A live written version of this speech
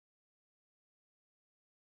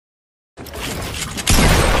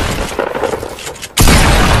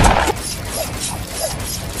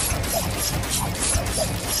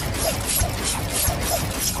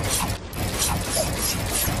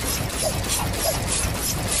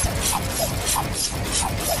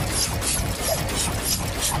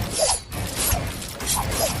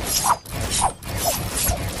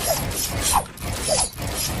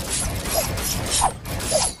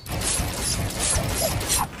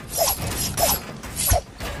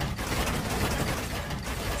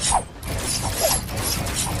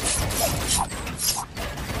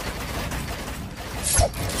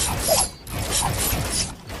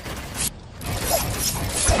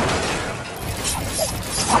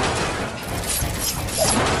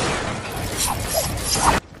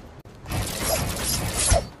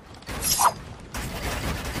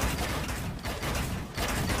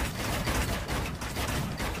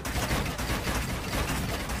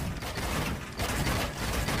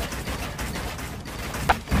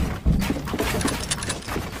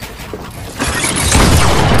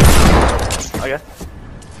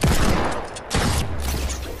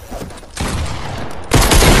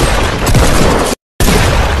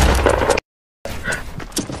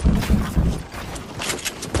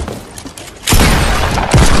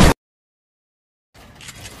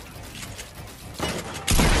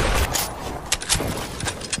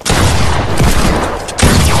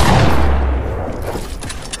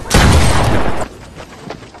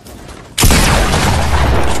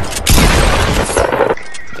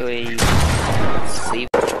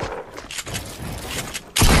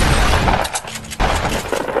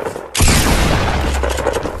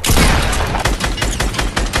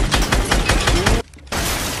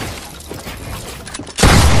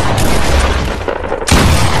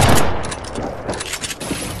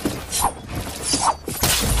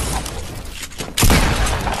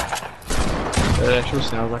It actually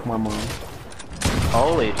sounds like my mom.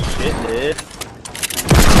 Holy shit, dude.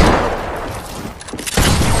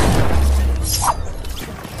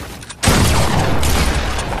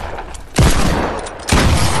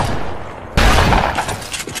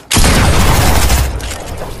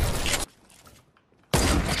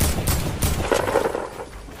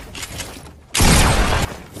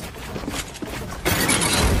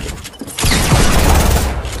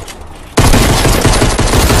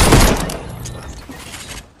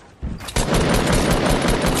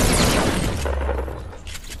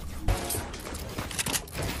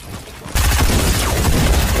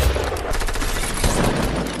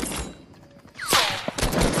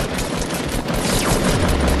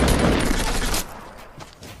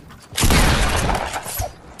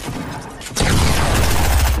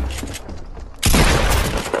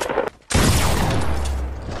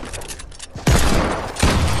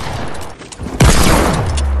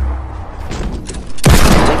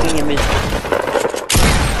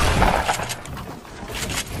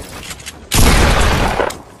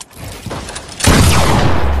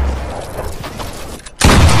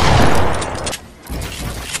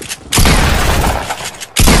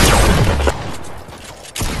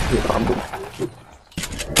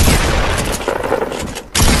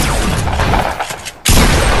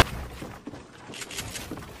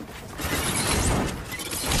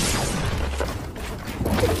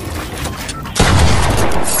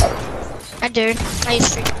 Dude, I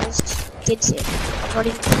used to this kids here. What do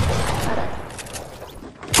you think?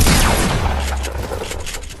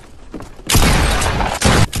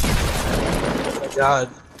 Oh my god.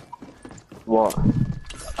 What?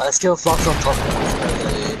 I still fucked on top of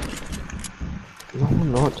this. No,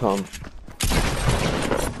 I'm not, Tom.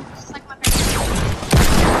 It's like my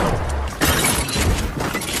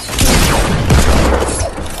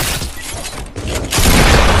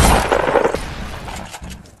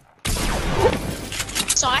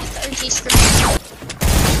so I thought he's from.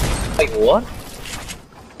 Like what?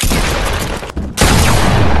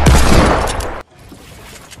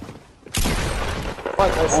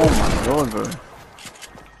 Oh my god, bro.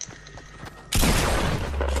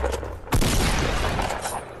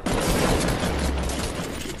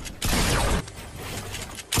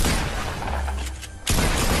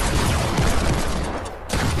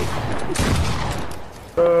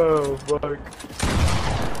 Oh fuck.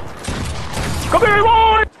 Come here,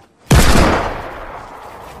 boy!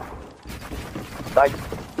 Like,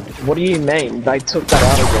 what do you mean? They took that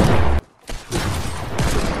out again.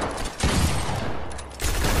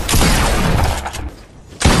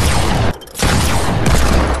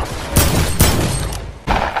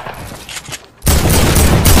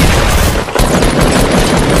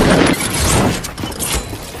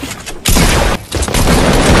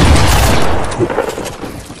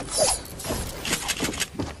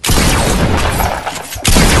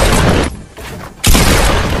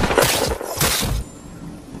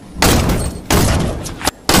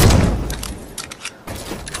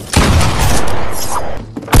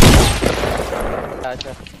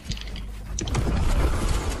 Gotcha.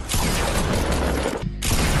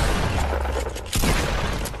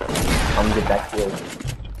 Come get back here.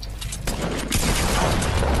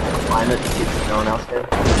 Climb it, if no one else did.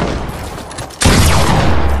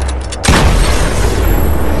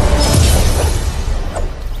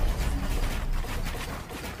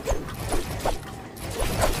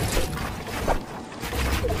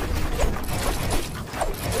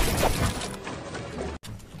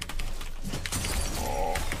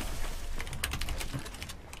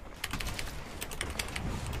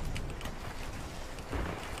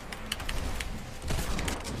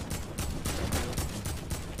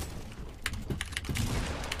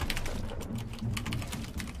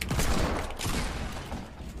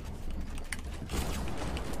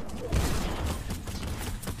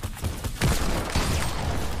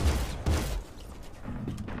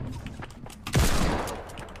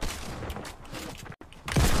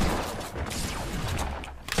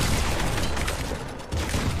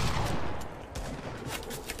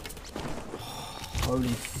 Holy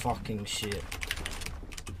fucking shit.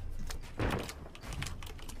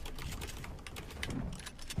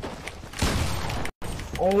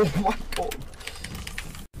 Oh my god.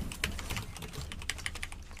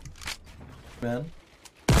 Man.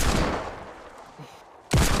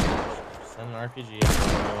 Send an RPG at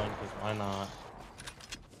everyone, because why not?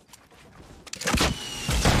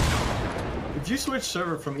 If you switch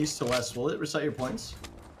server from east to west, will it reset your points?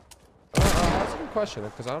 That's a good question,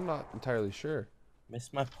 because I'm not entirely sure.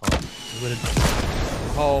 Missed my pump.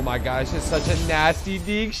 Oh my gosh, it's such a nasty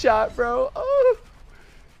deke shot, bro. Oh,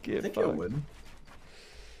 I think it would.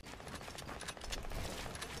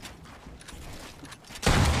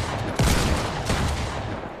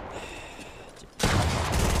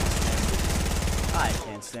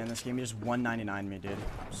 understand this game. You just 199 me, dude.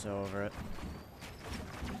 I'm so over it.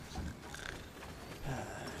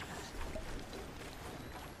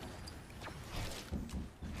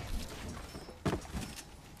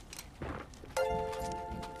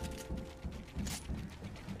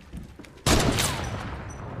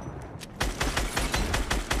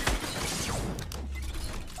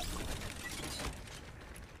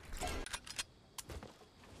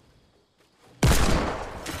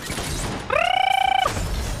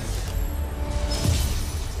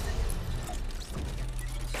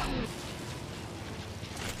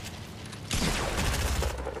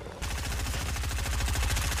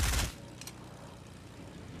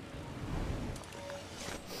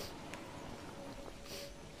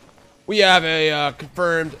 We have a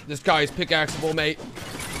confirmed. This guy is pickaxeable, mate.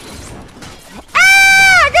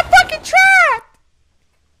 Ah! I got fucking trapped!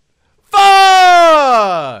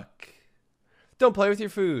 Fuck! Don't play with your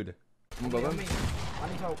food. I'm above him. I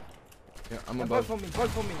need help. Yeah, I'm Yeah, above. both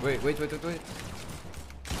for me. Wait.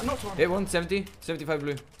 I'm not trying. Hit 170, 75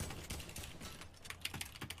 blue.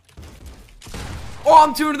 Oh,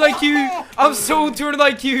 I'm 200 IQ! I'm so 200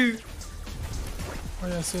 IQ! Oh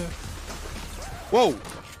yeah, I see it. Whoa!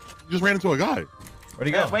 You just ran into a guy. Where'd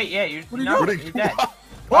he go? Wait, yeah, you're Where'd dead. Whoa!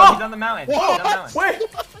 Oh, he's on the mountain. He's on the mountain.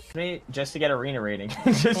 Wait! Just to get arena rating.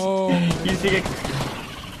 Just you see it.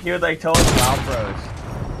 He would like totally wow pros.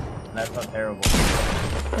 That felt terrible.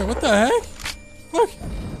 Wait, what the heck? Look!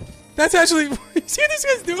 That's actually. You see what this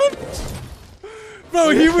guy's doing? Bro,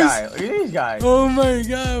 Look he at was. this guy. Look at these guys. Oh my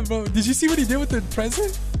god, bro. Did you see what he did with the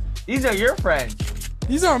present? These are your friends.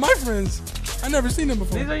 These are my friends. I never seen them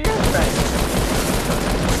before. These are your friends.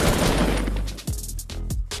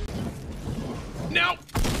 No!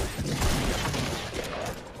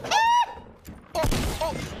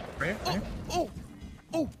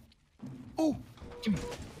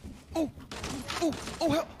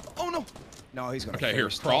 No, he's gonna. Okay, here,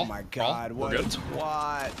 first. crawl. Oh my god, Crawl. what? We're good.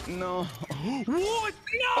 What? No. What?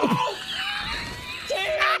 No!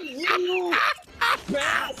 Damn you,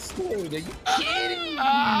 bastard! Are you kidding me?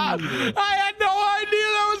 I had no idea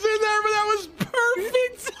that was in there, but that was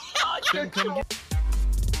perfect.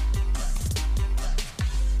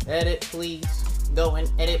 Edit, please. Go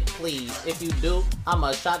and edit, please. If you do, I'm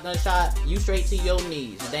a shotgun shot you straight to your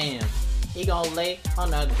knees. Damn. He gon' lay on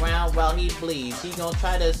the ground while he bleeds. He gon'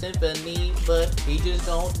 try the symphony, but he just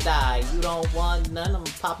gon' die. You don't want none, I'ma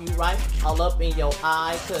pop you right all up in your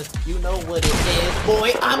eye, cause you know what it is.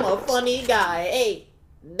 Boy, I'm a funny guy. Hey,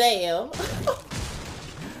 damn.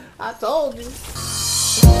 I told you.